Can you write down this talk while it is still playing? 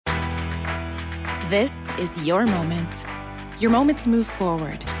This is your moment to move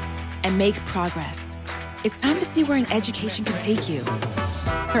forward and make progress. It's time to see where an education can take you.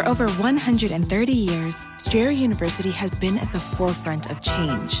 For over 130 years, Strayer University has been at the forefront of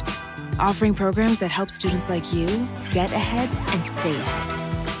change, offering programs that help students like you get ahead and stay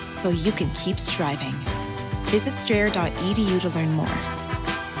ahead, so you can keep striving. Visit strayer.edu to learn more.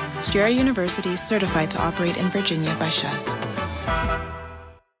 Strayer University is certified to operate in Virginia by SCHEV.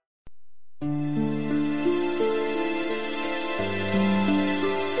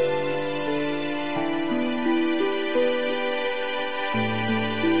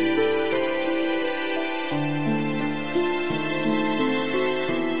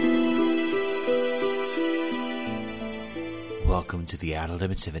 Welcome to the Outer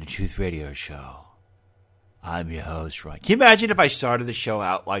Limits of Inner Truth Radio Show. I'm your host, Ron. Can you imagine if I started the show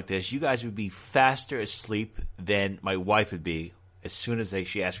out like this? You guys would be faster asleep than my wife would be as soon as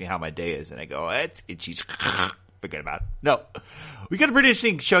she asks me how my day is. And I go, and she's, forget about it. No. We got a pretty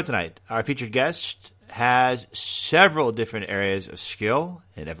interesting show tonight. Our featured guest has several different areas of skill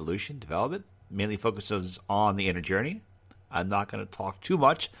in evolution, development, mainly focuses on the inner journey. I'm not going to talk too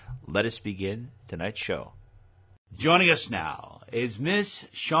much. Let us begin tonight's show. Joining us now is Miss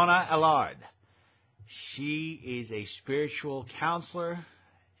Shawna Allard. She is a spiritual counselor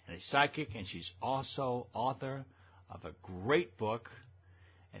and a psychic, and she's also author of a great book.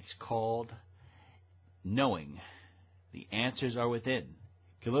 It's called Knowing. The Answers Are Within.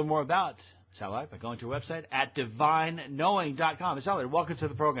 You can learn more about Miss Allard by going to her website at divineknowing.com. Miss Allard, welcome to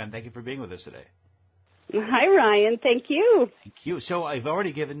the program. Thank you for being with us today. Hi, Ryan. Thank you. Thank you. So I've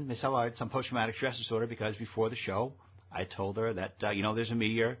already given Miss Allard some post-traumatic stress disorder because before the show, I told her that, there's a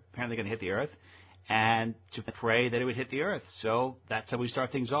meteor apparently going to hit the Earth and to pray that it would hit the Earth. So that's how we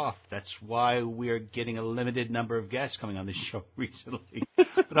start things off. That's why we're getting a limited number of guests coming on this show recently.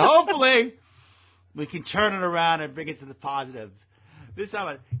 But hopefully we can turn it around and bring it to the positive. Miss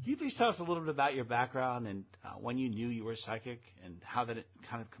Allard, can you please tell us a little bit about your background and when you knew you were psychic and how that it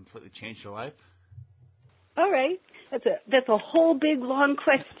kind of completely changed your life? All right. That's a whole big, long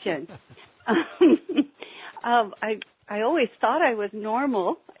question. I always thought I was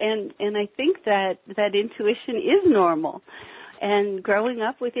normal, and I think that intuition is normal. And growing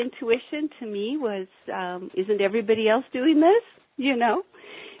up with intuition to me was, isn't everybody else doing this?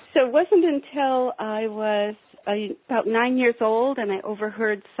 So it wasn't until I was about 9 years old and I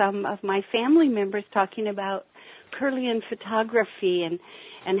overheard some of my family members talking about Kirlian photography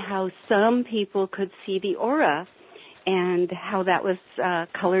and how some people could see the aura and how that was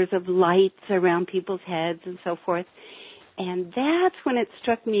colors of lights around people's heads and so forth. And that's when it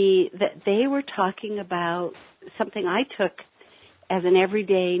struck me that they were talking about something I took as an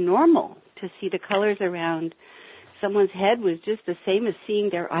everyday normal, to see the colors around someone's head was just the same as seeing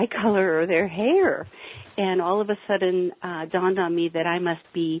their eye color or their hair. And all of a sudden dawned on me that I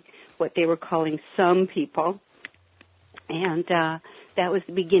must be what they were calling some people. And that was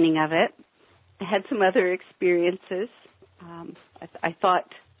the beginning of it. I had some other experiences. I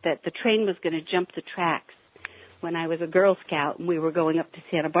thought that the train was going to jump the tracks when I was a Girl Scout and we were going up to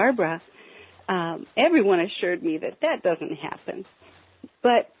Santa Barbara. Everyone assured me that doesn't happen.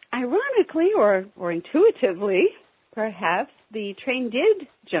 But ironically or intuitively, perhaps, the train did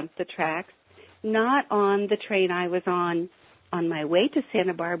jump the tracks, not on the train I was on my way to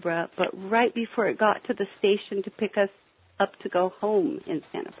Santa Barbara, but right before it got to the station to pick us up to go home in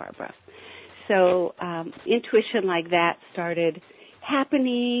Santa Barbara. So intuition like that started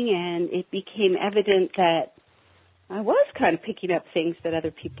happening, and it became evident that I was kind of picking up things that other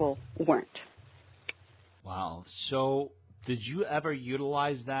people weren't. Wow. So did you ever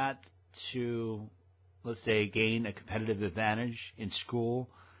utilize that to, let's say, gain a competitive advantage in school?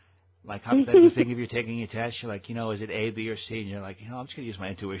 Like, hypothetically, think if you're taking your test, you're like, is it A, B, or C? And you're like, I'm just going to use my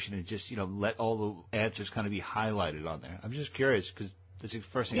intuition and just, let all the answers kind of be highlighted on there. I'm just curious because that's the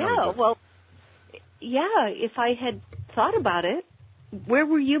first thing I would do. Yeah, if I had thought about it, where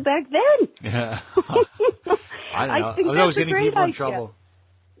were you back then? Yeah. I don't know. I think I was always getting people in idea. trouble.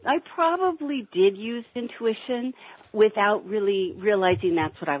 I probably did use intuition without really realizing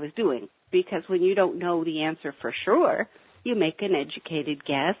that's what I was doing. Because when you don't know the answer for sure, you make an educated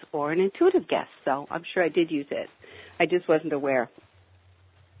guess or an intuitive guess. So I'm sure I did use it. I just wasn't aware.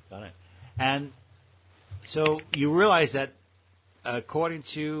 Got it. And so you realize that according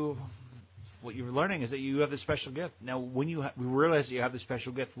to what you're learning is that you have this special gift. Now, when you realize that you have this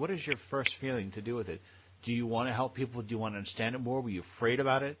special gift, what is your first feeling to do with it? Do you want to help people? Do you want to understand it more? Were you afraid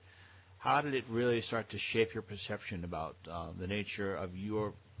about it? How did it really start to shape your perception about the nature of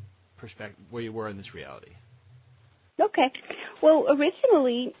your perspective, where you were in this reality? Okay. Well,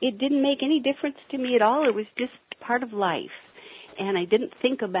 originally, it didn't make any difference to me at all. It was just part of life. And I didn't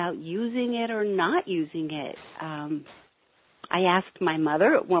think about using it or not using it. I asked my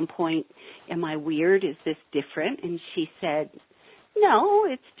mother at one point, am I weird? Is this different? And she said, no,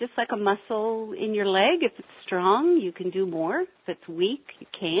 it's just like a muscle in your leg. If it's strong, you can do more. If it's weak, you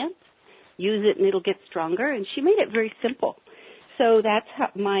can't. Use it and it'll get stronger. And she made it very simple. So that's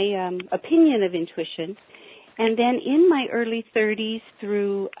my opinion of intuition. And then in my early 30s,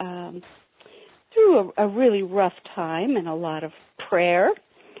 through a really rough time and a lot of prayer,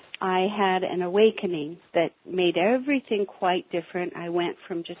 I had an awakening that made everything quite different. I went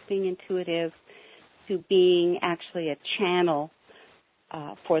from just being intuitive to being actually a channel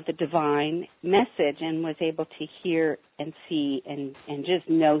for the divine message, and was able to hear and see and just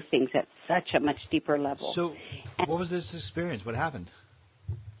know things at such a much deeper level. So what was this experience? What happened?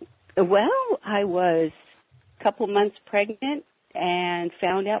 Well, I was a couple months pregnant and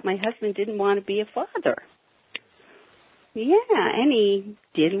found out my husband didn't want to be a father. Yeah, and he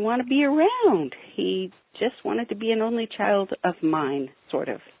didn't want to be around. He just wanted to be an only child of mine, sort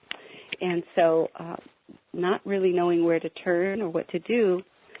of. And so, not really knowing where to turn or what to do,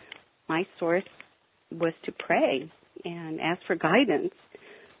 my source was to pray and ask for guidance.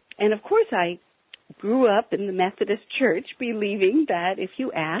 And of course, I grew up in the Methodist Church believing that if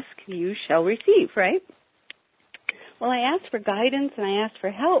you ask, you shall receive, right? Well, I asked for guidance and I asked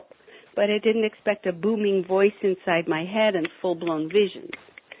for help, but I didn't expect a booming voice inside my head and full-blown visions.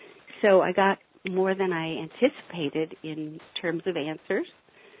 So I got more than I anticipated in terms of answers,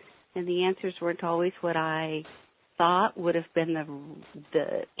 and the answers weren't always what I thought would have been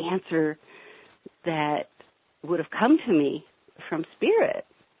the answer that would have come to me from Spirit.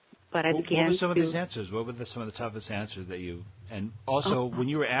 But I began. What were some of these answers? What were some of the toughest answers that you? And also, when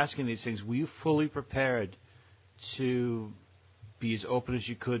you were asking these things, were you fully prepared to be as open as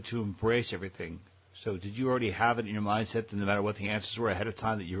you could to embrace everything? So, did you already have it in your mindset that no matter what the answers were ahead of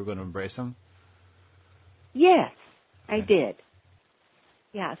time, that you were going to embrace them? Yes, okay. I did.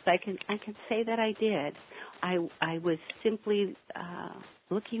 Yes, I can say that I did. I was simply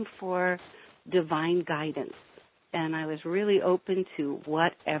looking for divine guidance, and I was really open to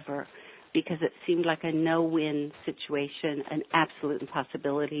whatever, because it seemed like a no-win situation, an absolute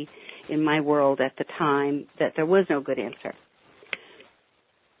impossibility in my world at the time, that there was no good answer.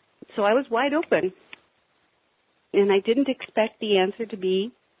 So I was wide open, and I didn't expect the answer to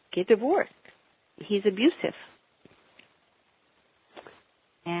be, get divorced. He's abusive.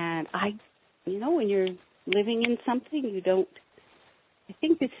 And when you're living in something, I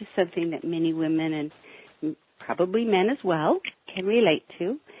think this is something that many women and probably men as well can relate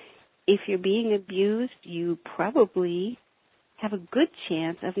to. If you're being abused, you probably have a good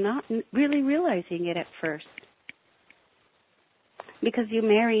chance of not really realizing it at first, because you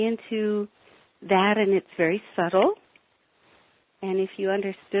marry into that and it's very subtle. And if you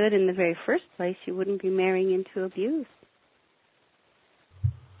understood in the very first place, you wouldn't be marrying into abuse.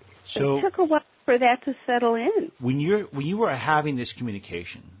 So it took a while for that to settle in. When you were having this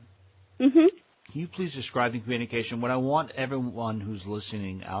communication, mm-hmm. Can you please describe the communication? What I want everyone who's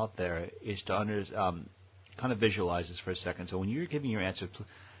listening out there is to kind of visualize this for a second. So when you're giving your answer,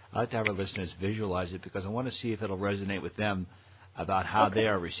 I'd like to have our listeners visualize it, because I want to see if it'll resonate with them about how they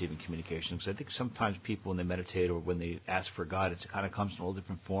are receiving communication. Because I think sometimes people, when they meditate or when they ask for guidance, it kind of comes in all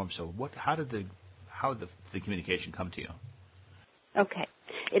different forms. So how did the communication come to you? Okay.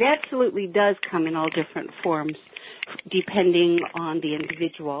 It absolutely does come in all different forms, depending on the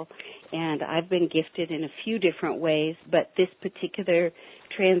individual. And I've been gifted in a few different ways, but this particular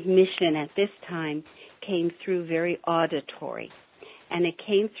transmission at this time came through very auditory. And it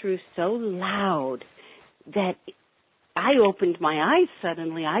came through so loud that I opened my eyes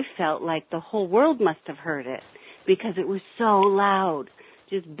suddenly. I felt like the whole world must have heard it, because it was so loud,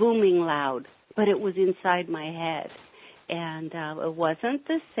 just booming loud, but it was inside my head. And it wasn't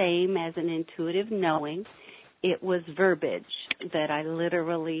the same as an intuitive knowing. It was verbiage that I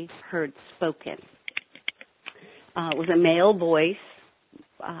literally heard spoken. It was a male voice,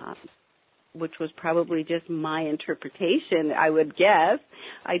 which was probably just my interpretation, I would guess.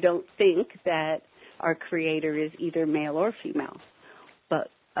 I don't think that our Creator is either male or female, but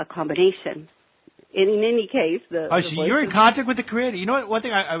a combination. And in any case, so you're in contact with the Creator. You know what? One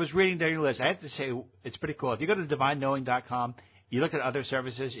thing I was reading down your list, I have to say, it's pretty cool. If you go to divineknowing.com, you look at other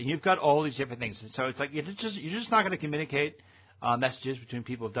services, and you've got all these different things. And so it's like you're just not going to communicate messages between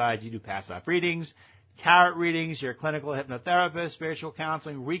people who've died. You do past life readings, tarot readings, you're a clinical hypnotherapist, spiritual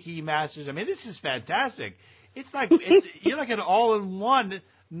counseling, Reiki masters. I mean, this is fantastic. It's like you're like an all-in-one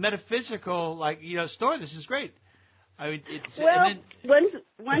metaphysical store. This is great. I mean, it's, well, and then,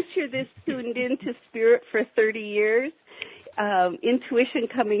 once you're this tuned into spirit for 30 years, intuition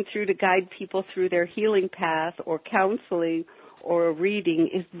coming through to guide people through their healing path or counseling or a reading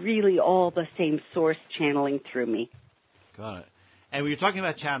is really all the same source channeling through me. Got it. And when you're talking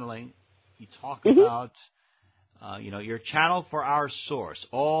about channeling, you talk about, your channel for our source.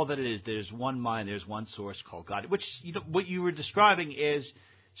 All that it is, there's one mind, there's one source called God, which what you were describing is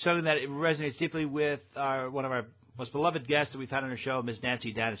something that it resonates deeply with one of our most beloved guests that we've had on our show, Ms.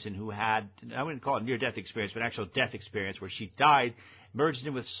 Nancy Dennison, who had, I wouldn't call it a near-death experience, but an actual death experience where she died, merged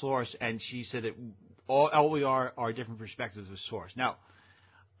in with Source, and she said that all we are different perspectives of Source. Now,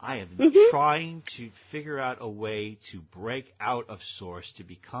 I have been trying to figure out a way to break out of Source, to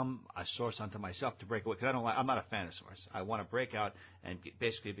become a Source unto myself, to break away, because I'm not a fan of Source. I want to break out and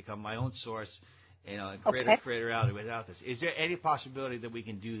basically become my own Source, and create a reality without this. Is there any possibility that we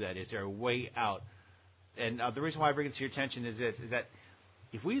can do that? Is there a way out? And the reason why I bring it to your attention is this, is that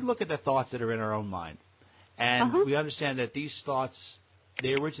if we look at the thoughts that are in our own mind, and we understand that these thoughts,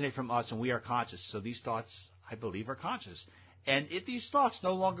 they originate from us and we are conscious. So these thoughts, I believe, are conscious. And if these thoughts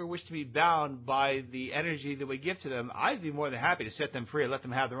no longer wish to be bound by the energy that we give to them, I'd be more than happy to set them free and let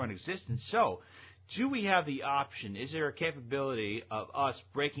them have their own existence. So do we have the option? Is there a capability of us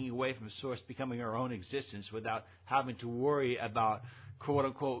breaking away from Source, becoming our own existence without having to worry about,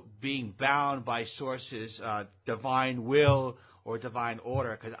 quote-unquote, being bound by Source's divine will or divine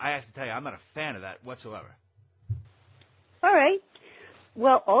order? Because I have to tell you, I'm not a fan of that whatsoever. All right.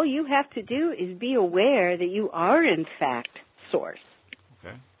 Well, all you have to do is be aware that you are, in fact, Source.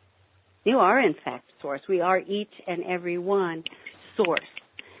 Okay. You are, in fact, Source. We are each and every one Source.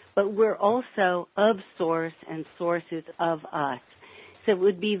 But we're also of Source, and Source is of us. So it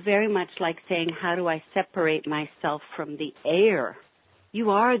would be very much like saying, how do I separate myself from the air? You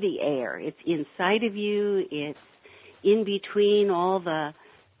are the air. It's inside of you. It's in between all the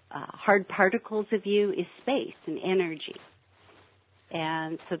hard particles of you is space and energy.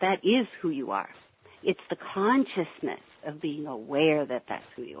 And so that is who you are. It's the consciousness of being aware that that's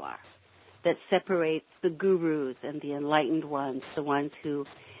who you are that separates the gurus and the enlightened ones, the ones who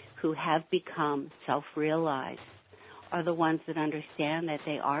have become self-realized, are the ones that understand that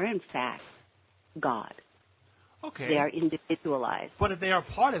they are, in fact, God. Okay. They are individualized. But if they are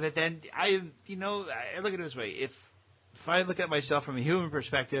part of it, then I look at it this way. If I look at myself from a human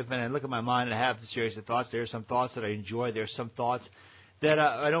perspective and I look at my mind and I have a series of thoughts, there are some thoughts that I enjoy. There are some thoughts that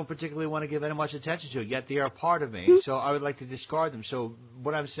I don't particularly want to give any much attention to, yet they are part of me. So I would like to discard them. So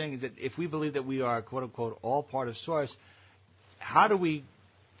what I'm saying is that if we believe that we are, quote-unquote, all part of Source, how do we,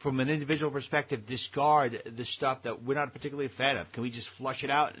 from an individual perspective, discard the stuff that we're not particularly a fan of? Can we just flush it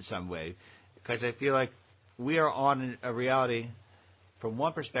out in some way? Because I feel like we are on a reality, from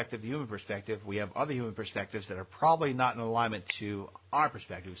one perspective, the human perspective. We have other human perspectives that are probably not in alignment to our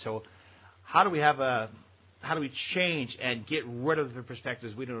perspective. So how do we change and get rid of the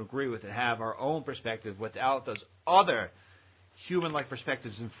perspectives we don't agree with and have our own perspective without those other human-like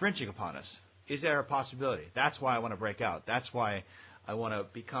perspectives infringing upon us? Is there a possibility? That's why I want to break out. That's why I want to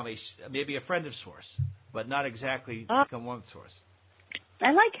become maybe a friend of Source, but not exactly become one with Source.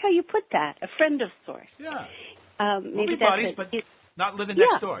 I like how you put that, a friend of Source. Yeah. Maybe that's buddies, but not living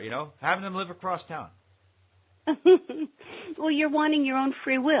next door, having them live across town. Well, you're wanting your own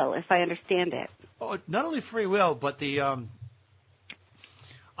free will, if I understand it. Oh, not only free will, but I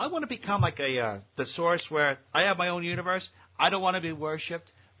want to become like the Source where I have my own universe. I don't want to be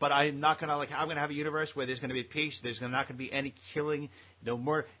worshipped, but I'm not going to I'm going to have a universe where there's going to be peace. There's not going to be any killing.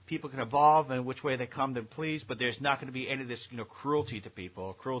 More people can evolve in which way they come to please, but there's not going to be any of this cruelty to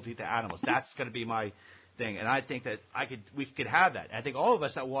people, cruelty to animals. That's going to be my thing, and I think that we could have that. I think all of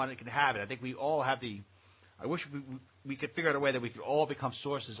us that want it can have it. I think we all have I wish we could figure out a way that we could all become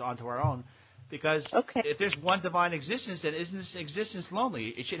Sources onto our own. Because if there's one divine existence, then isn't this existence lonely?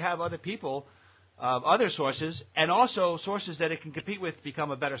 It should have other people, other sources, and also sources that it can compete with to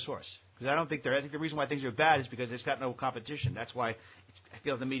become a better source. Because I think the reason why things are bad is because it's got no competition. That's why I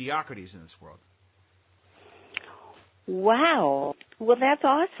feel the mediocrities in this world. Wow. Well, that's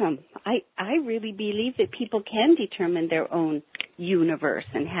awesome. I really believe that people can determine their own universe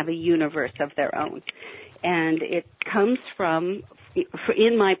and have a universe of their own. And it comes from,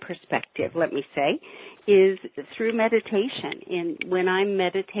 in my perspective, let me say, is through meditation. When I'm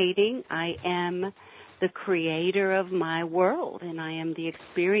meditating, I am the creator of my world, and I am the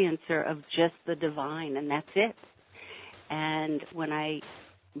experiencer of just the divine, and that's it. And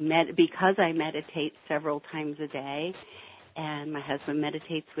because I meditate several times a day, and my husband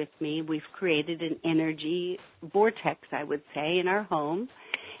meditates with me, we've created an energy vortex, I would say, in our home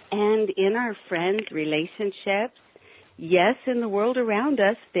and in our friends' relationships yes, in the world around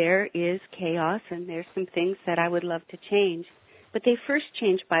us there is chaos and there's some things that I would love to change, but they first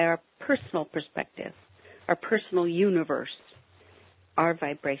change by our personal perspective, our personal universe, our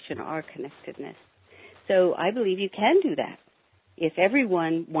vibration, our connectedness. So I believe you can do that. If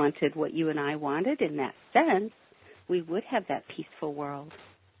everyone wanted what you and I wanted in that sense, we would have that peaceful world.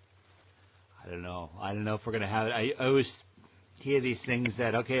 I don't know if we're going to have it. I always hear these things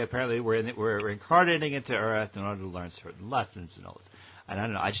that, okay, apparently we're incarnating into Earth in order to learn certain lessons and all this. And I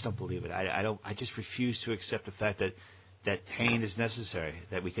don't know. I just don't believe it. I just refuse to accept the fact that pain is necessary,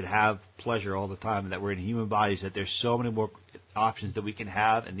 that we can have pleasure all the time, and that we're in human bodies, that there's so many more options that we can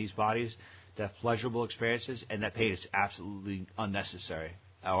have in these bodies to have pleasurable experiences, and that pain is absolutely unnecessary.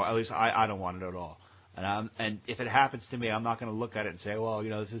 Or at least I don't want it at all. And if it happens to me, I'm not going to look at it and say, well,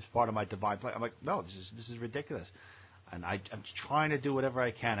 this is part of my divine plan. I'm like, no, this is ridiculous. And I'm trying to do whatever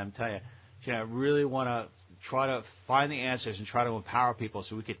I can. I'm telling you, I really want to try to find the answers and try to empower people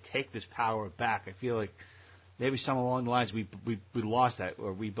so we could take this power back. I feel like maybe somewhere along the lines we lost that,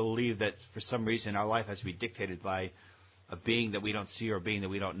 or we believe that for some reason our life has to be dictated by a being that we don't see or a being that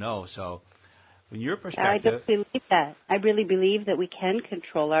we don't know. So from your perspective... I don't believe that. I really believe that we can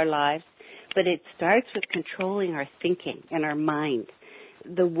control our lives, but it starts with controlling our thinking and our mind.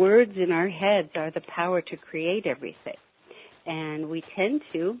 The words in our heads are the power to create everything. And we tend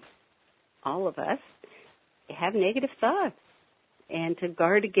to, all of us, have negative thoughts. And to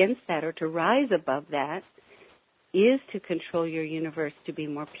guard against that or to rise above that is to control your universe to be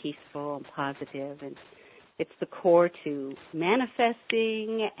more peaceful and positive. And it's the core to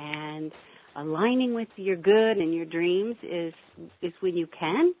manifesting and aligning with your good and your dreams is when you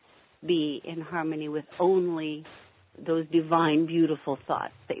can be in harmony with only those divine, beautiful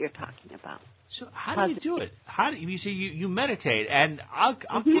thoughts that you're talking about. So how do you do it? How do you see you meditate? And I'll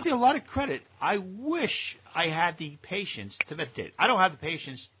give you a lot of credit. I wish I had the patience to meditate. I don't have the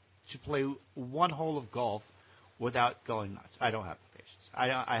patience to play one hole of golf without going nuts. I don't have the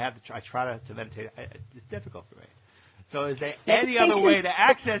patience. I try to meditate. It's difficult for me. So is there any other way to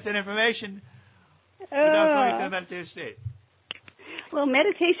access that information without going to a meditative state? Well,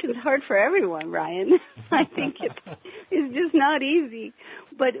 meditation is hard for everyone, Ryan. I think it's just not easy.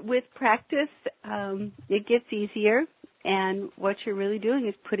 But with practice, it gets easier. And what you're really doing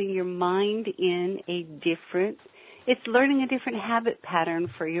is putting your mind in it's learning a different habit pattern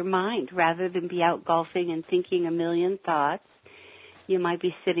for your mind. Rather than be out golfing and thinking a million thoughts, you might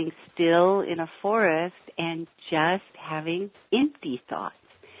be sitting still in a forest and just having empty thoughts.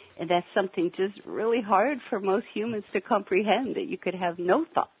 And that's something just really hard for most humans to comprehend, that you could have no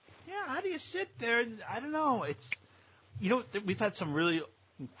thoughts. Yeah, how do you sit there? I don't know. We've had some really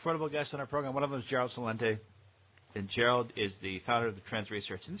incredible guests on our program. One of them is Gerald Salente. And Gerald is the founder of the Trans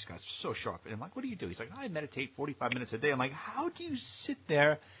Research. And this guy's so sharp. And I'm like, what do you do? He's like, I meditate 45 minutes a day. I'm like, how do you sit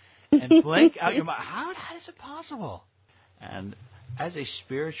there and blank out your mind? How is it possible? And as a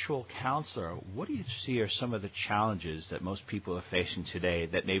spiritual counselor, what do you see are some of the challenges that most people are facing today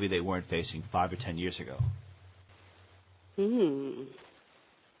that maybe they weren't facing 5 or 10 years ago?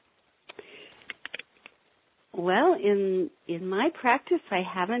 Well, in my practice, I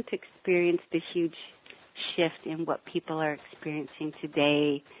haven't experienced a huge shift in what people are experiencing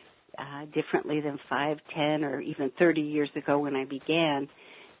today differently than 5, 10, or even 30 years ago when I began.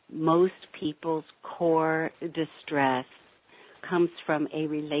 Most people's core distress comes from a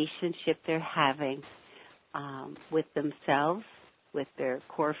relationship they're having with themselves, with their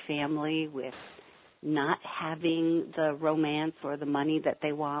core family, with not having the romance or the money that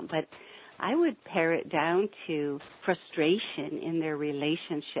they want. But I would pare it down to frustration in their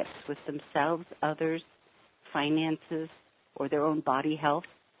relationships with themselves, others, finances, or their own body health.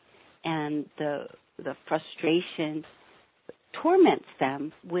 And the frustration torments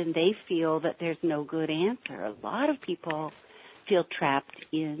them when they feel that there's no good answer. A lot of people feel trapped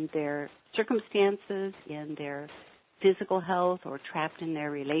in their circumstances, in their physical health, or trapped in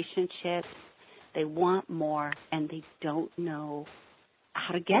their relationships. They want more, and they don't know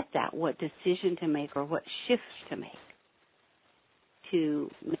how to get that, what decision to make or what shifts to make to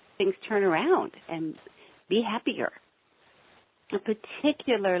make things turn around and be happier. And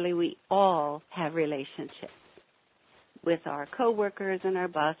particularly, we all have relationships with our coworkers and our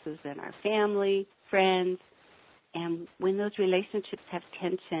bosses and our family, friends. And when those relationships have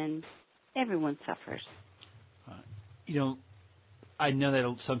tension, everyone suffers. I know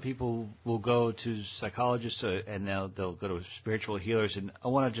that some people will go to psychologists and they'll go to spiritual healers. And I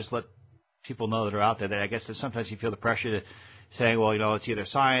want to just let people know that are out there that I guess that sometimes you feel the pressure to saying, well, it's either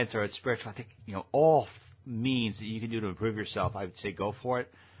science or it's spiritual. I think, all means that you can do to improve yourself, I would say go for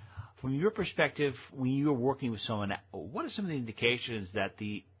it. from your perspective, when you're working with someone, what are some of the indications that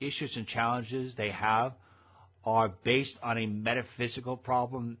the issues and challenges they have are based on a metaphysical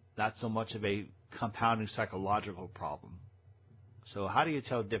problem, not so much of a compounding psychological problem? So how do you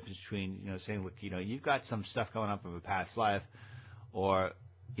tell the difference between, saying, look, you've got some stuff going on from a past life, or,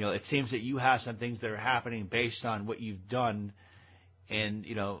 it seems that you have some things that are happening based on what you've done in,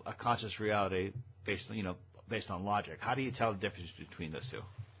 a conscious reality based on logic. How do you tell the difference between those two?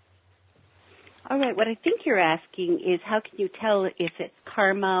 All right. What I think you're asking is how can you tell if it's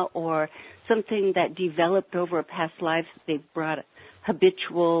karma or something that developed over a past life that they've brought a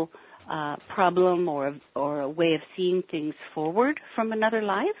habitual problem or a way of seeing things forward from another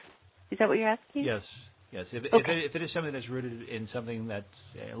life? Is that what you're asking? Yes. If it is something that's rooted in something that's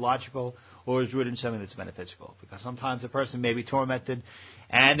logical or is rooted in something that's metaphysical. Because sometimes a person may be tormented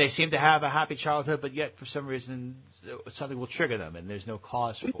and they seem to have a happy childhood, but yet for some reason something will trigger them and there's no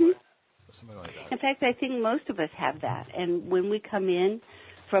cause for it. So something like that. In fact, I think most of us have that. And when we come in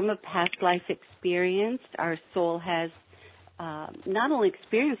from a past life experience, our soul has not only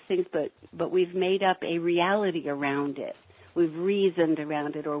experienced things, but we've made up a reality around it. We've reasoned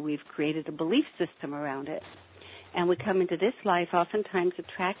around it, or we've created a belief system around it. And we come into this life oftentimes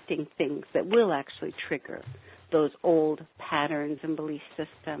attracting things that will actually trigger those old patterns and belief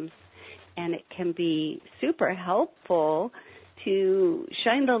systems. And it can be super helpful to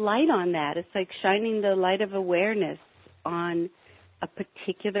shine the light on that. It's like shining the light of awareness on a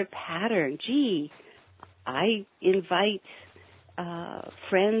particular pattern. Gee, I invite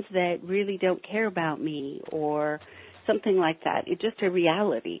friends that really don't care about me, or something like that. It's just a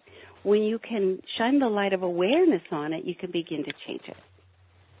reality. When you can shine the light of awareness on it, you can begin to change it.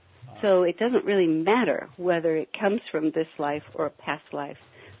 So it doesn't really matter whether it comes from this life or a past life,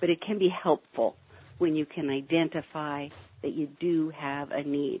 but it can be helpful when you can identify that you do have a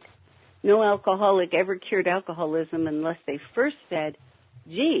need. No alcoholic ever cured alcoholism unless they first said,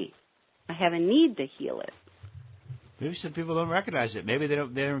 gee, I have a need to heal it. Maybe some people don't recognize it. Maybe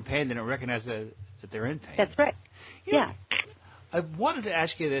they're in pain. They don't recognize that they're in pain. That's right. Yeah. I wanted to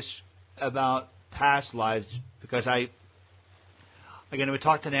ask you this about past lives because I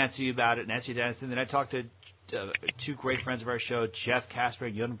talked to Nancy about it, Nancy Dennison, and then I talked to two great friends of our show, Jeff Casper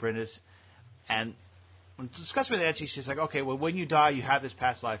and Jonas Brindis, and when discussing with Nancy, she's like, okay, well, when you die, you have this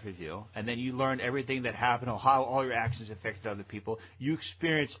past life review, and then you learn everything that happened, or how all your actions affected other people. You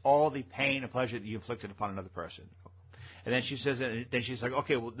experience all the pain and pleasure that you inflicted upon another person. And then she says, she's like,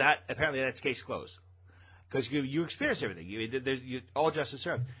 okay, well, apparently that's case closed. Because you experience everything. You're all justice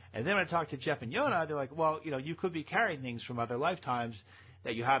served. And then when I talked to Jeff and Yona, they're like, well, you could be carrying things from other lifetimes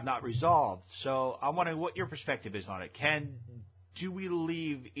that you have not resolved. So I'm wondering what your perspective is on it. Do we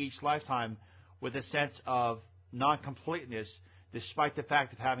leave each lifetime with a sense of non-completeness despite the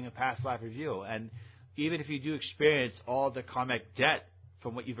fact of having a past life review? And even if you do experience all the karmic debt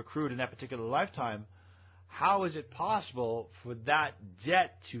from what you've accrued in that particular lifetime, how is it possible for that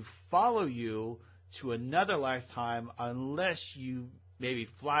debt to follow you to another lifetime unless you maybe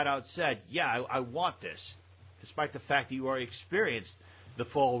flat out said, yeah, I want this, despite the fact that you already experienced the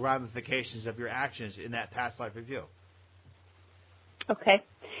full ramifications of your actions in that past life review? Okay.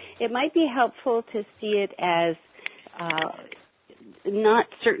 It might be helpful to see it as not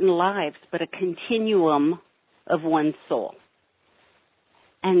certain lives, but a continuum of one's soul.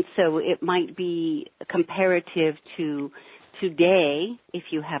 And so it might be comparative to today, if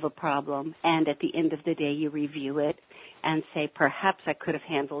you have a problem, and at the end of the day you review it and say, perhaps I could have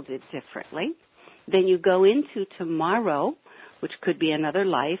handled it differently. Then you go into tomorrow, which could be another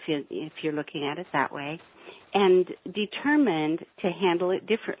life if you're looking at it that way, and determined to handle it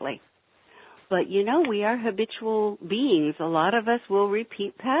differently. But, we are habitual beings. A lot of us will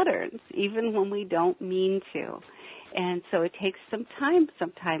repeat patterns, even when we don't mean to. And so it takes some time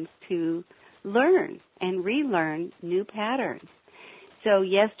sometimes to learn and relearn new patterns. So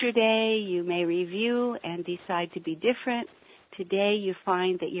yesterday you may review and decide to be different. Today you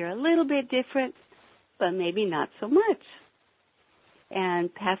find that you're a little bit different, but maybe not so much.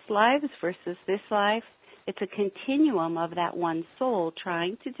 And past lives versus this life, it's a continuum of that one soul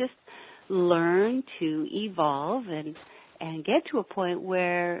trying to just learn to evolve and get to a point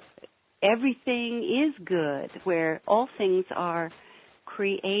where everything is good, where all things are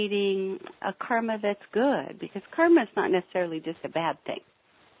creating a karma that's good, because karma is not necessarily just a bad thing.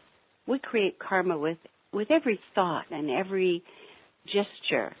 We create karma with every thought and every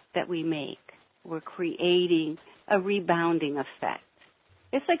gesture that we make. We're creating a rebounding effect.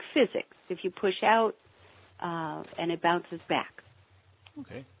 It's like physics. If you push out and it bounces back.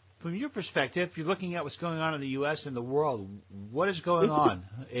 Okay. From your perspective, if you're looking at what's going on in the U.S. and the world, what is going on?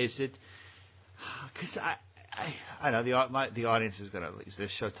 Is it because I know the audience is gonna. They're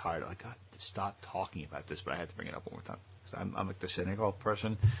so tired. Like, God, stop talking about this, but I had to bring it up one more time. I'm like the cynical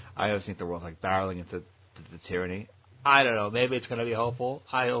person. I always think the world's like barreling into the tyranny. I don't know. Maybe it's going to be hopeful.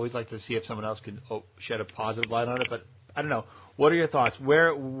 I always like to see if someone else can shed a positive light on it. But I don't know. What are your thoughts?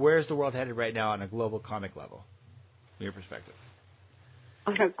 Where's the world headed right now on a global karmic level, from your perspective?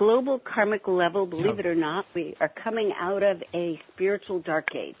 On a global karmic level, believe it or not, we are coming out of a spiritual dark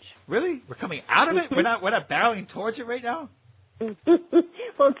age. Really? We're coming out of it? We're not barreling towards it right now? Well,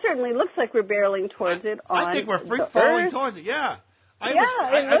 it certainly looks like we're barreling towards it. I think we're free falling towards it. Yeah.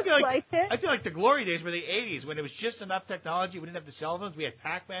 It looks like it. I feel like the glory days were the 80s when it was just enough technology. We didn't have the cell phones. We had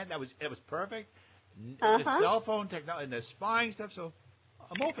Pac-Man. It was perfect. The cell phone technology and the spying stuff. So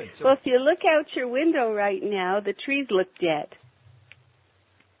I'm open. So. Well, if you look out your window right now, the trees look dead.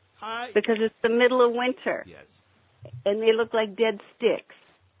 Because it's the middle of winter. Yes. And they look like dead sticks.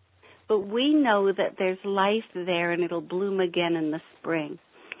 But we know that there's life there and it'll bloom again in the spring.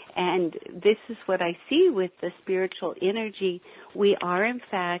 And this is what I see with the spiritual energy. We are, in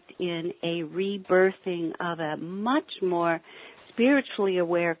fact, in a rebirthing of a much more spiritually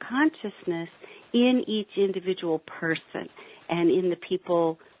aware consciousness in each individual person and in the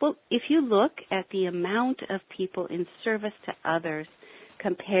people. Well, if you look at the amount of people in service to others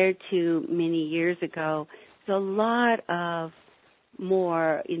compared to many years ago, there's a lot of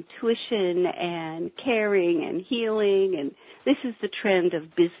more intuition and caring and healing, and this is the trend of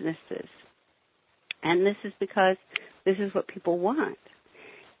businesses. And this is because this is what people want.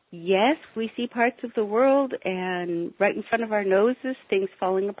 Yes, we see parts of the world and right in front of our noses, things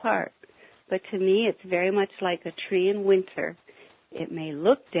falling apart. But to me, it's very much like a tree in winter. It may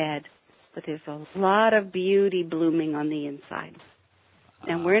look dead, but there's a lot of beauty blooming on the inside.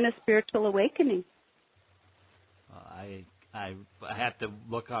 And we're in a spiritual awakening. I have to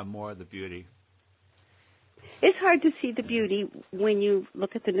look on more of the beauty. It's hard to see the beauty when you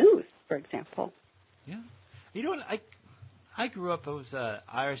look at the news, for example. Yeah. You know what? I grew up, I was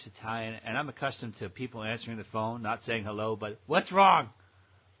Irish Italian, and I'm accustomed to people answering the phone, not saying hello, but what's wrong?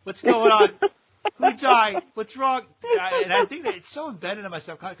 What's going on? Who died? What's wrong? And I think that it's so embedded in my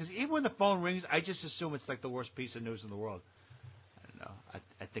subconscious, because even when the phone rings, I just assume it's like the worst piece of news in the world. No,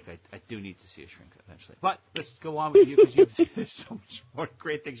 I think I do need to see a shrink eventually. But let's go on with you because there's so much more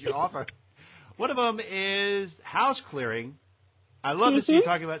great things you offer. One of them is house clearing. I love this. You're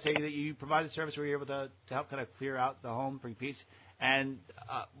talking about saying that you provide the service where you're able to help kind of clear out the home, bring peace. And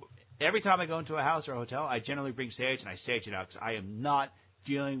every time I go into a house or a hotel, I generally bring sage and I sage it out because I am not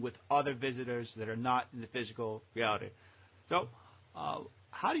dealing with other visitors that are not in the physical reality. So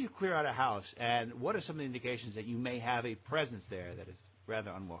how do you clear out a house, and what are some of the indications that you may have a presence there that is rather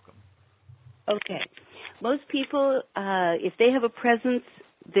unwelcome? Okay. Most people, if they have a presence,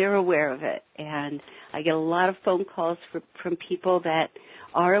 they're aware of it. And I get a lot of phone calls from people that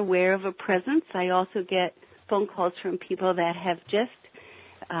are aware of a presence. I also get phone calls from people that have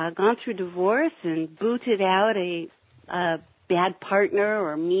just gone through divorce and booted out a bad partner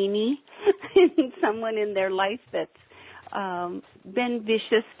or meanie, someone in their life that's been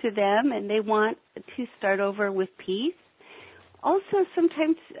vicious to them, and they want to start over with peace. Also,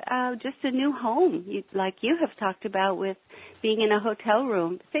 sometimes just a new home, like you have talked about with being in a hotel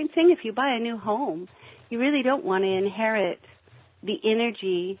room. Same thing if you buy a new home. You really don't want to inherit the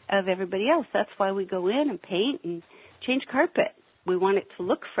energy of everybody else. That's why we go in and paint and change carpet. We want it to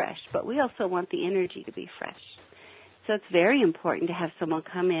look fresh, but we also want the energy to be fresh. So it's very important to have someone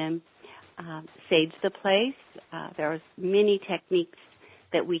come in, sage the place. There are many techniques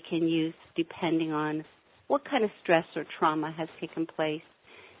that we can use depending on what kind of stress or trauma has taken place.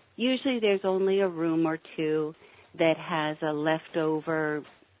 Usually there's only a room or two that has a leftover,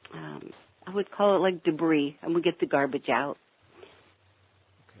 I would call it like debris, and we get the garbage out.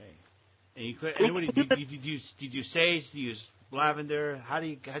 Okay. And did you sage? Do you use lavender? How do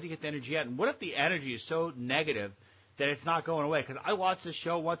you get the energy out? And what if the energy is so negative that it's not going away? Because I watch this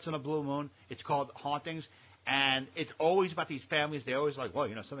show once in a blue moon. It's called Hauntings. And it's always about these families. They always like, well,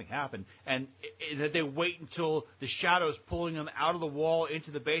 something happened. And they wait until the shadow's pulling them out of the wall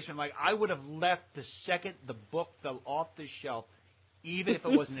into the basement. Like, I would have left the second the book fell off the shelf, even if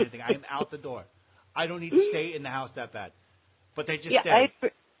it wasn't anything. I am out the door. I don't need to stay in the house that bad. But they just stay.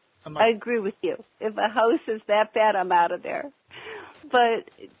 I agree with you. If a house is that bad, I'm out of there. But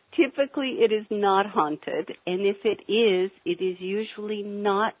typically it is not haunted. And if it is usually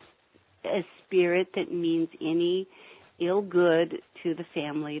not a spirit that means any ill good to the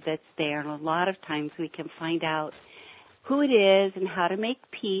family that's there. And a lot of times we can find out who it is and how to make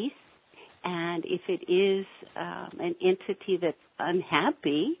peace. And if it is an entity that's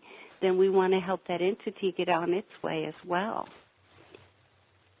unhappy, then we want to help that entity get on its way as well.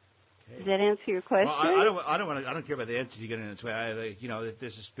 Okay. Does that answer your question? Well, I don't care about the entity getting in its way. If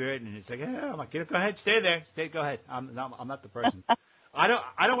there's a spirit and it's like, I'm like, go ahead, stay there, go ahead. I'm not the person. I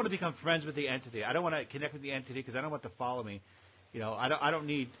don't want to become friends with the entity. I don't want to connect with the entity because I don't want to follow me. I don't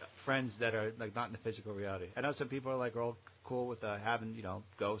need friends that are like not in the physical reality. I know some people are like all cool with having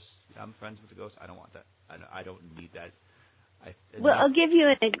ghosts. I'm friends with the ghosts. I don't want that. I don't need that. I'll give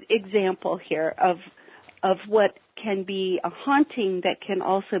you an example here of what can be a haunting that can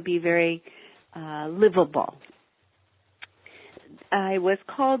also be very livable. I was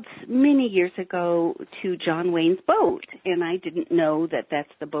called many years ago to John Wayne's boat, and I didn't know that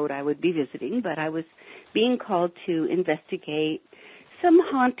that's the boat I would be visiting, but I was being called to investigate some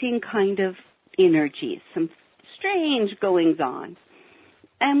haunting kind of energies, some strange goings-on.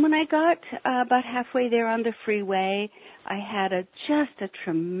 And when I got about halfway there on the freeway, I had just a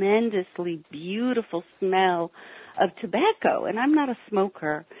tremendously beautiful smell of tobacco. And I'm not a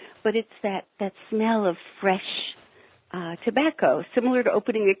smoker, but it's that smell of fresh tobacco, similar to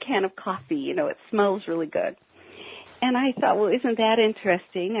opening a can of coffee. It smells really good. And I thought, well, isn't that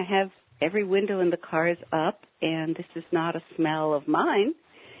interesting? I have every window in the car is up, and this is not a smell of mine.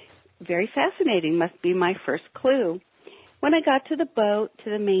 Very fascinating. Must be my first clue. When I got to the boat, to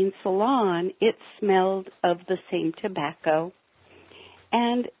the main salon, it smelled of the same tobacco.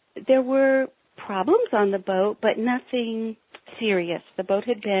 And there were problems on the boat, but nothing serious. The boat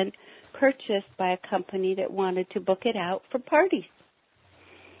had been purchased by a company that wanted to book it out for parties.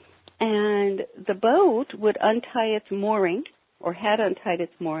 And the boat would untie its mooring, or had untied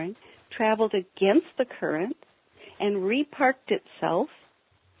its mooring, traveled against the current, and reparked itself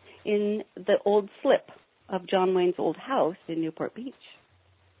in the old slip of John Wayne's old house in Newport Beach.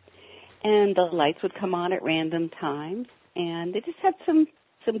 And the lights would come on at random times, and they just had some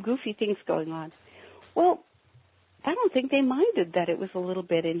goofy things going on. Well, I don't think they minded that it was a little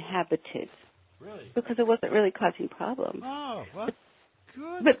bit inhabited. Really? Because it wasn't really causing problems. Oh, well,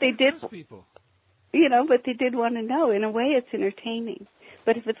 good. But they did, people. But they did want to know. In a way, it's entertaining.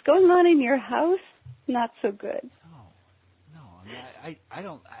 But if it's going on in your house, not so good. No. I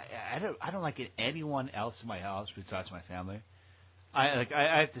don't like anyone else in my house besides my family.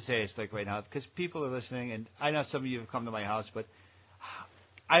 I have to say it's like right now because people are listening, and I know some of you have come to my house, but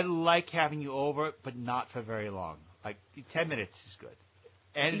I like having you over, but not for very long. Like 10 minutes is good.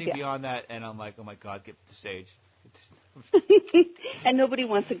 Anything beyond that, and I'm like, oh my God, get to the stage. And nobody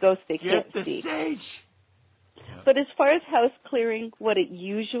wants a ghost they can't see. Get the stage. But as far as house clearing, what it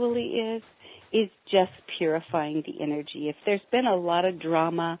usually is just purifying the energy. If there's been a lot of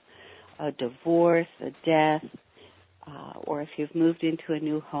drama, a divorce, a death, or if you've moved into a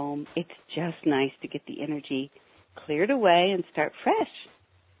new home, it's just nice to get the energy cleared away and start fresh.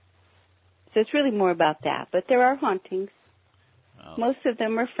 So it's really more about that. But there are hauntings. Oh. Most of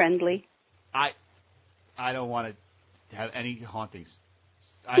them are friendly. I don't want to have any hauntings.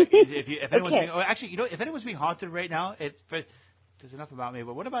 If anyone's being, if anyone's being haunted right now, there's enough about me.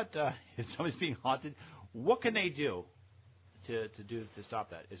 But what about if someone's being haunted? What can they do to stop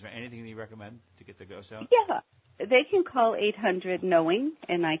that? Is there anything you recommend to get the ghost out? Yeah, they can call 800-KNOWING,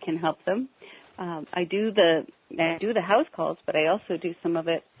 and I can help them. I do the house calls, but I also do some of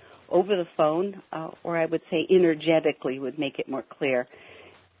it over the phone, or I would say energetically would make it more clear.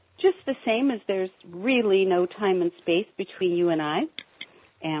 Just the same as there's really no time and space between you and I,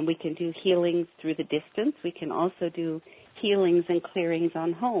 and we can do healings through the distance. We can also do healings and clearings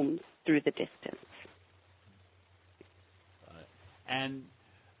on homes through the distance. And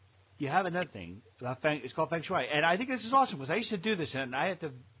you have another thing. It's called Feng Shui. And I think this is awesome because I used to do this, and I have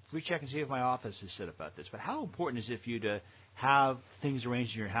to recheck and see if my office is set about this. But how important is it for you to have things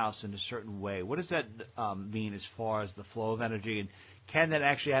arranged in your house in a certain way? What does that mean as far as the flow of energy? And can that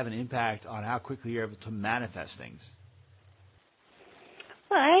actually have an impact on how quickly you're able to manifest things?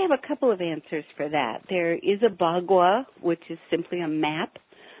 Well, I have a couple of answers for that. There is a bagua, which is simply a map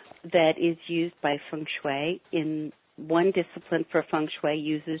that is used by Feng Shui. In one discipline for Feng Shui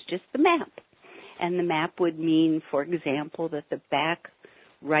uses just the map. And the map would mean, for example, that the back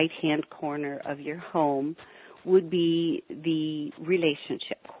right-hand corner of your home would be the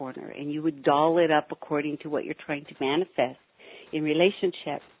relationship corner, and you would doll it up according to what you're trying to manifest in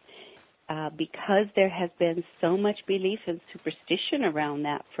relationship. Because there has been so much belief and superstition around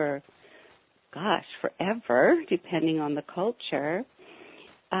that for, forever, depending on the culture,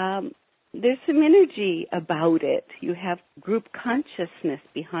 there's some energy about it. You have group consciousness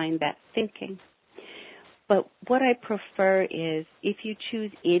behind that thinking. But what I prefer is if you choose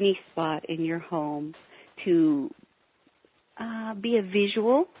any spot in your home to be a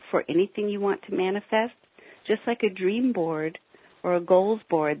visual for anything you want to manifest, just like a dream board or a goals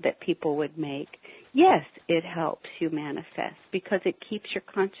board that people would make. Yes, it helps you manifest because it keeps your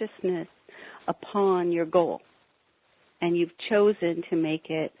consciousness upon your goal. And you've chosen to make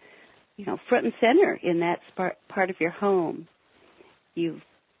it, front and center in that part of your home. You've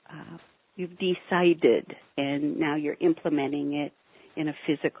decided, and now you're implementing it in a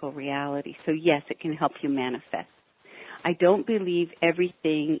physical reality. So yes, it can help you manifest. I don't believe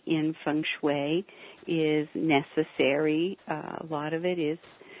everything in feng shui is necessary. A lot of it is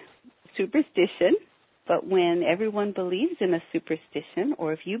superstition. But when everyone believes in a superstition,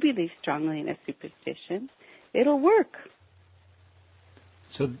 or if you believe strongly in a superstition, it'll work.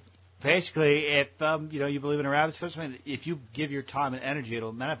 So basically, if you believe in a rabbit, especially if you give your time and energy,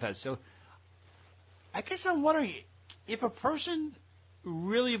 it'll manifest. So I guess I'm wondering, if a person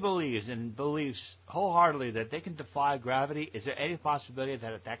really believes wholeheartedly that they can defy gravity, is there any possibility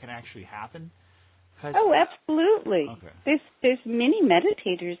that can actually happen? Oh, absolutely. Okay. There's many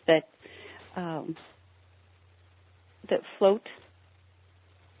meditators that float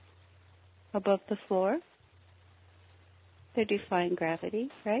above the floor. They're defying gravity,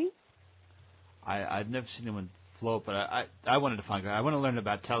 right? I've never seen anyone float, but I want to defy gravity. I want to learn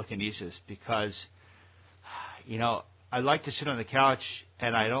about telekinesis because, I like to sit on the couch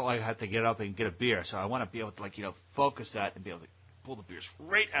and I don't like to have to get up and get a beer. So I want to be able to, focus that and be able to pull the beers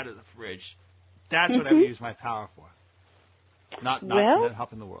right out of the fridge. That's what I would use my power for. Not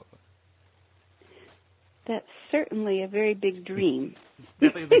helping the world. But. That's certainly a very big dream. It's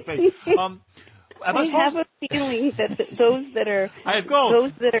definitely a big thing. I have a feeling that those that are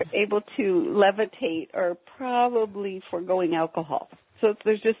able to levitate are probably foregoing alcohol. So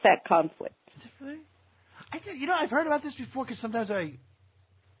there's just that conflict. Really? I've heard about this before because sometimes I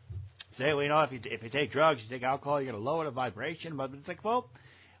say, if you take drugs, you take alcohol, you're going to lower the vibration. But it's like, but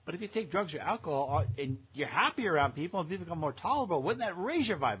if you take drugs or alcohol and you're happy around people and people become more tolerable, wouldn't that raise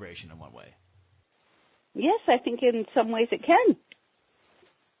your vibration in one way? Yes, I think in some ways it can.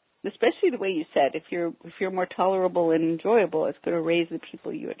 Especially the way you said, if you're more tolerable and enjoyable, it's going to raise the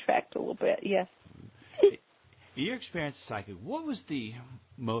people you attract a little bit. Yes. In your experience as psychic, what was the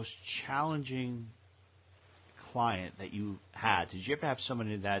most challenging client that you had? Did you ever have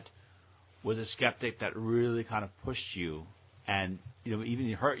somebody that was a skeptic that really kind of pushed you and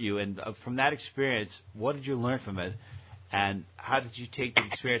even hurt you? And from that experience, what did you learn from it? And how did you take the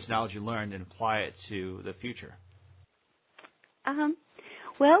experience, knowledge you learned, and apply it to the future?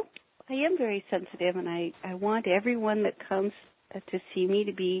 Well, I am very sensitive, and I want everyone that comes to see me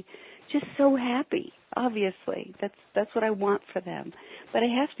to be just so happy. Obviously, that's what I want for them. But I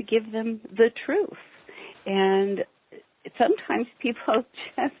have to give them the truth. And sometimes people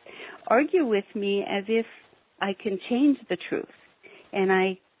just argue with me as if I can change the truth. And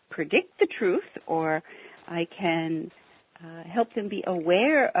I predict the truth, or I can help them be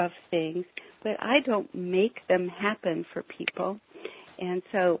aware of things, but I don't make them happen for people. And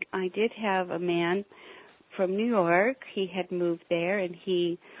so I did have a man from New York. He had moved there, and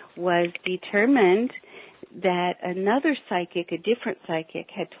he was determined that another psychic, a different psychic,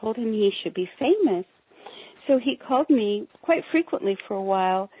 had told him he should be famous. So he called me quite frequently for a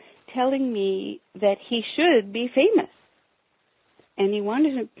while, telling me that he should be famous. And he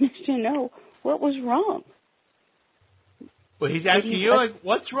wanted to know what was wrong. Well, he's asking you,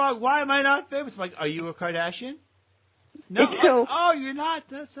 what's wrong? Why am I not famous? I'm like, are you a Kardashian? No. So, you're not.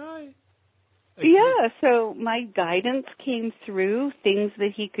 That's right. Yeah, so my guidance came through, things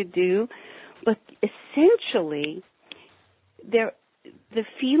that he could do. But essentially, the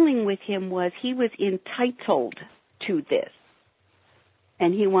feeling with him was he was entitled to this.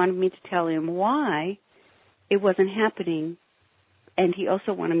 And he wanted me to tell him why it wasn't happening. And he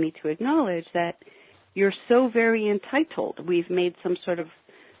also wanted me to acknowledge that you're so very entitled. We've made some sort of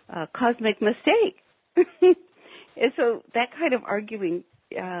cosmic mistake. And so that kind of arguing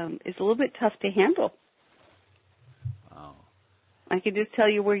is a little bit tough to handle. Wow. I can just tell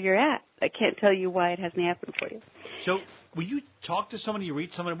you where you're at. I can't tell you why it hasn't happened for you. So when you talk to somebody, you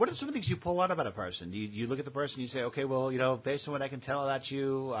read someone, what are some of the things you pull out about a person? Do you look at the person and you say, okay, well, based on what I can tell about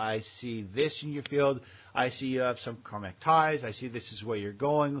you, I see this in your field. I see you have some karmic ties. I see this is where you're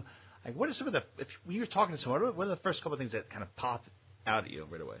going. Like, what are some of when you're talking to someone, what are the first couple of things that kind of pop out at you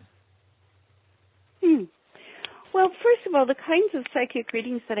right away? Well, first of all, the kinds of psychic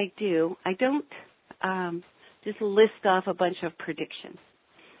readings that I do, I don't just list off a bunch of predictions.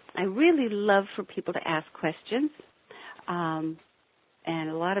 I really love for people to ask questions, and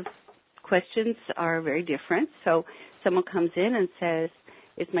a lot of questions are very different. So someone comes in and says,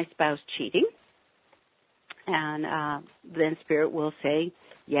 is my spouse cheating? And then Spirit will say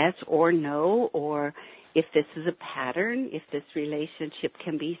yes or no, or if this is a pattern, if this relationship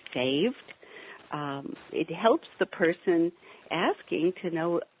can be saved. It helps the person asking to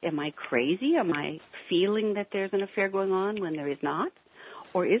know, am I crazy? Am I feeling that there's an affair going on when there is not?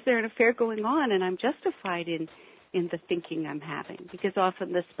 Or is there an affair going on and I'm justified in the thinking I'm having? Because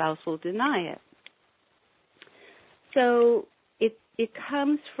often the spouse will deny it. So it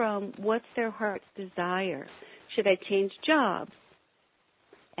comes from what's their heart's desire. Should I change jobs?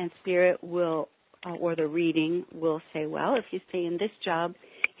 And Spirit will, or the reading will say, well, if you stay in this job,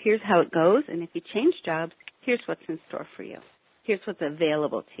 here's how it goes. And if you change jobs, here's what's in store for you. Here's what's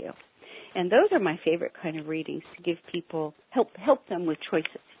available to you. And those are my favorite kind of readings, to give people, help them with choices.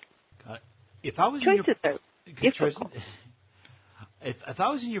 If I was choices are difficult. If I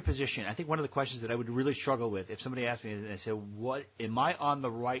was in your position, I think one of the questions that I would really struggle with, if somebody asked me and I said, "What am I on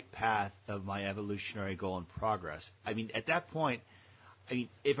the right path of my evolutionary goal and progress?" I mean, at that point, I mean,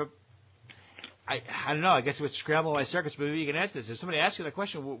 I don't know. I guess it would scramble my circuits, but maybe you can answer this. If somebody asks you that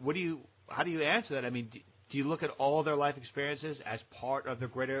question, how do you answer that? I mean, do you look at all their life experiences as part of the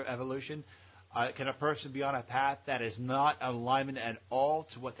greater evolution? Can a person be on a path that is not alignment at all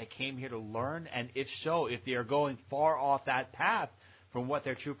to what they came here to learn? And if so, if they are going far off that path from what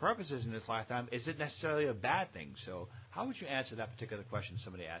their true purpose is in this lifetime, is it necessarily a bad thing? So how would you answer that particular question if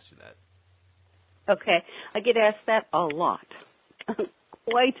somebody asked you that? Okay. I get asked that a lot,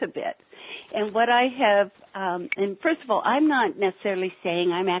 quite a bit. And what I have, and first of all, I'm not necessarily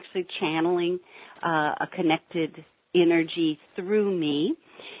saying I'm actually channeling a connected energy through me.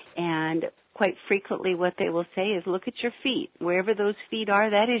 And quite frequently what they will say is, look at your feet. Wherever those feet are,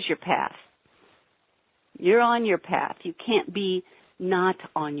 that is your path. You're on your path. You can't be not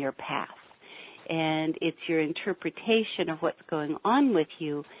on your path. And it's your interpretation of what's going on with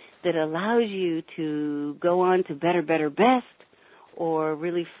you that allows you to go on to better, better, best, or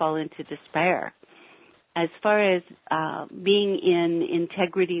really fall into despair. As far as being in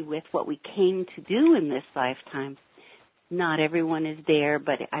integrity with what we came to do in this lifetime, not everyone is there,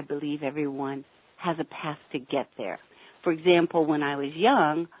 but I believe everyone has a path to get there. For example, when I was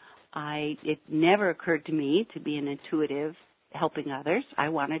young, it never occurred to me to be an intuitive helping others. I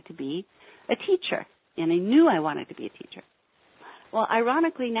wanted to be a teacher, and I knew I wanted to be a teacher. Well,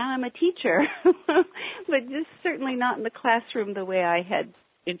 ironically, now I'm a teacher, but just certainly not in the classroom the way I had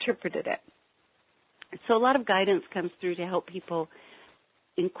interpreted it. So a lot of guidance comes through to help people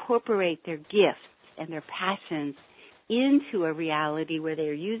incorporate their gifts and their passions into a reality where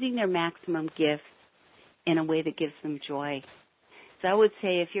they're using their maximum gifts in a way that gives them joy. So I would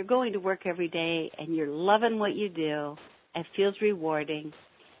say if you're going to work every day and you're loving what you do, it feels rewarding,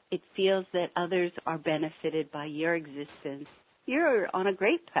 it feels that others are benefited by your existence, you're on a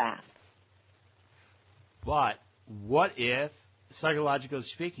great path. But what if, psychologically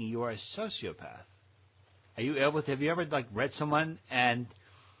speaking, you are a sociopath? Have you ever read someone and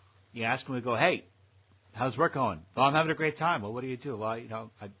you ask them to go, hey, how's work going? Well, I'm having a great time. Well, what do you do? Well, I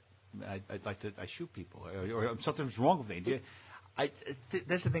shoot people, or something's wrong with me.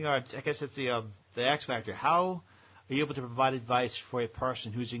 That's the thing. I guess it's the X factor. How are you able to provide advice for a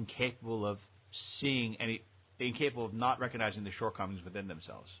person who's incapable of incapable of not recognizing the shortcomings within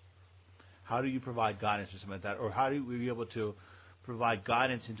themselves? How do you provide guidance or something like that, or how do we be able to provide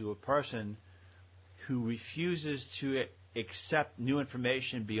guidance into a person who refuses to accept new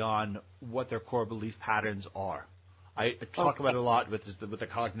information beyond what their core belief patterns are? I talk about it a lot with the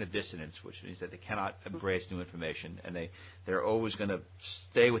cognitive dissonance, which means that they cannot embrace new information, and they're always going to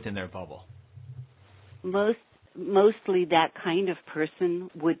stay within their bubble. Mostly that kind of person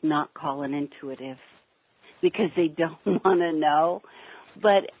would not call an intuitive because they don't want to know.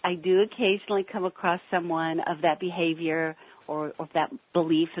 But I do occasionally come across someone of that behavior or of that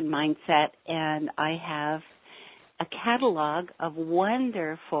belief and mindset, and I have a catalog of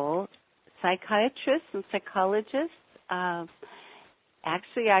wonderful psychiatrists and psychologists.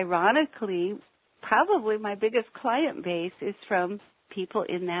 Actually, ironically, probably my biggest client base is from people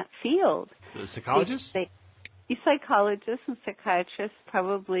in that field. The psychologists? The psychologists and psychiatrists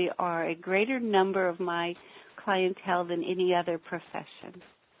probably are a greater number of my clientele than any other profession.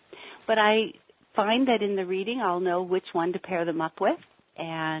 But I find that in the reading I'll know which one to pair them up with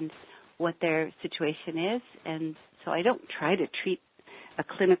and what their situation is. And so I don't try to treat a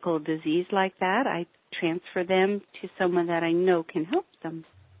clinical disease like that. I transfer them to someone that I know can help them.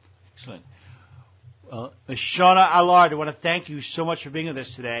 Excellent. Well, Shawna Allard, I want to thank you so much for being with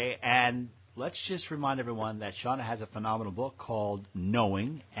us today. And let's just remind everyone that Shawna has a phenomenal book called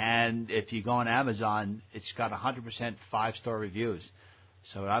Knowing, and if you go on Amazon, it's got 100% 5-star reviews.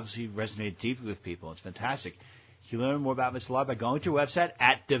 So it obviously resonated deeply with people. It's fantastic. You can learn more about Ms. Allard by going to her website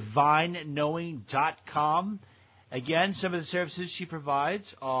at divineknowing.com. Again, some of the services she provides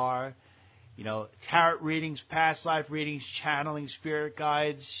are, tarot readings, past life readings, channeling spirit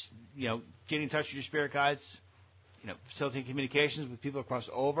guides, getting in touch with your spirit guides, facilitating communications with people across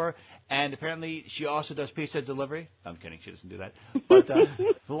over. And apparently she also does pizza delivery. I'm kidding, she doesn't do that. But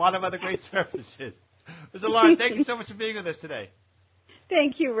a lot of other great services. Ms. Allard, thank you so much for being with us today.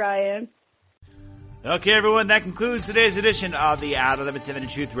 Thank you, Ryan. Okay, everyone, that concludes today's edition of the Outer Limits of Inner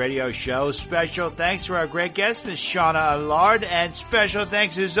Truth radio show. Special thanks to our great guest, Ms. Shawna Allard, and special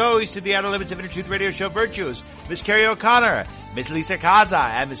thanks, as always, to the Outer Limits of Inner Truth radio show virtues, Ms. Carrie O'Connor, Ms. Lisa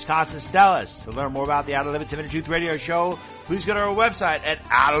Kaza, and Ms. Constance Stellis. To learn more about the Outer Limits of Inner Truth radio show, please go to our website at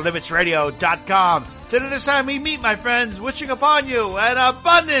outerlimitsradio.com. So until this time we meet, my friends, wishing upon you an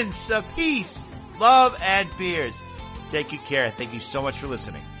abundance of peace, love, and fears. Take good care. Thank you so much for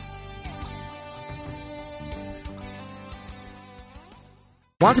listening.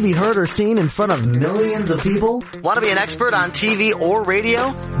 Want to be heard or seen in front of millions of people? Want to be an expert on TV or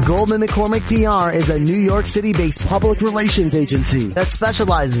radio? Goldman McCormick PR is a New York City-based public relations agency that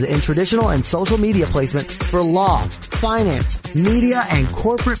specializes in traditional and social media placement for law, finance, media, and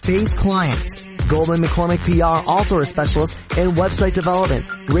corporate-based clients. Goldman McCormick PR also are specialists in website development,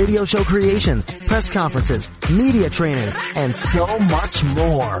 radio show creation, press conferences, media training, and so much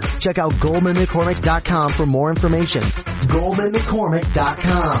more. Check out GoldmanMcCormick.com for more information.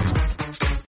 GoldmanMcCormick.com.